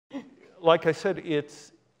like I said,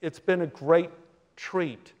 it's been a great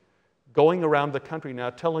treat going around the country now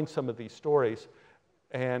telling some of these stories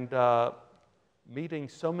and meeting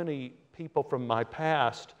so many people from my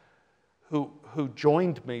past who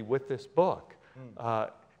joined me with this book.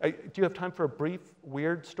 Do you have time for a brief,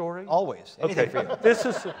 weird story? Always. Okay. This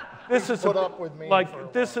is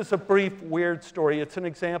a brief, weird story. It's an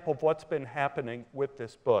example of what's been happening with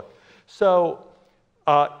this book. So,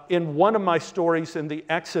 in one of my stories in the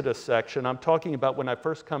Exodus section, I'm talking about when I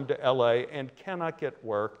first come to LA and cannot get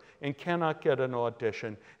work and cannot get an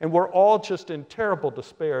audition. And we're all just in terrible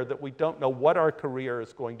despair that we don't know what our career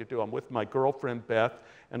is going to do. I'm with my girlfriend, Beth,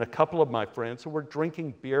 and a couple of my friends, and we're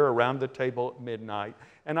drinking beer around the table at midnight.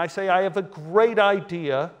 And I say, I have a great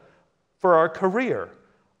idea for our career.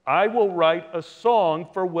 I will write a song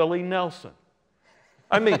for Willie Nelson.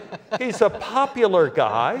 I mean, he's a popular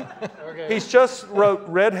guy. Okay. He's just wrote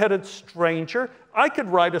Redheaded Stranger. I could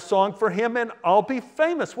write a song for him and I'll be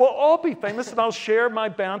famous. We'll all be famous and I'll share my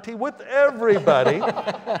bounty with everybody.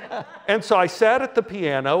 And so I sat at the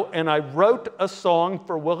piano and I wrote a song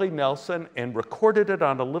for Willie Nelson and recorded it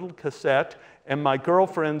on a little cassette. And my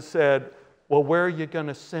girlfriend said, well, where are you going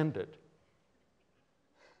to send it?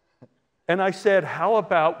 And I said, how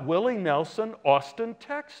about Willie Nelson, Austin,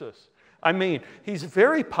 Texas? I mean, he's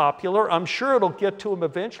very popular. I'm sure it'll get to him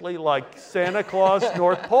eventually like Santa Claus,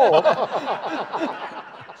 North Pole.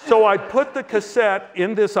 So I put the cassette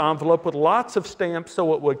in this envelope with lots of stamps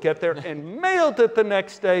so it would get there and mailed it the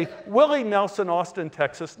next day, Willie Nelson, Austin,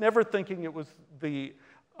 Texas, never thinking it was the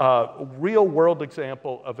real world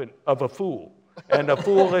example of a fool and a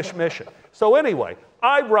foolish mission. So anyway,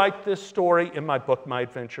 I write this story in my book, My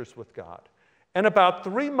Adventures with God. And about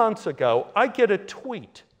 3 months ago, I get a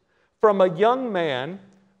tweet from a young man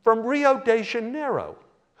from Rio de Janeiro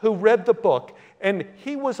who read the book, and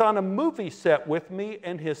he was on a movie set with me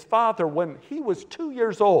and his father when he was 2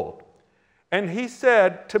 years old. And he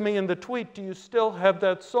said to me in the tweet, do you still have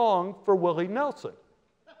that song for Willie Nelson?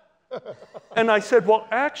 And I said, well,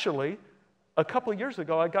 actually, a couple of years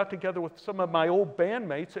ago, I got together with some of my old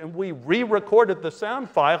bandmates, and we re-recorded the sound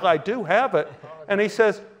file. I do have it. And he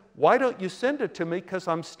says, why don't you send it to me? Because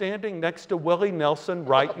I'm standing next to Willie Nelson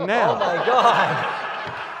right now. Oh, my God.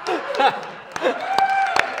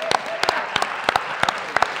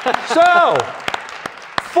 So,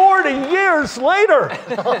 40 years later,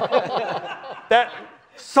 that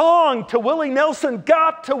song to Willie Nelson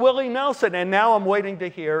got to Willie Nelson. And now I'm waiting to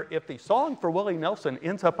hear if the song for Willie Nelson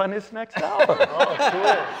ends up on his next album. Oh,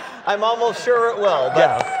 cool. I'm almost sure it will. But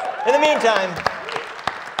yeah. In the meantime,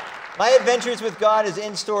 My Adventures with God is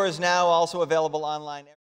in stores now, also available online.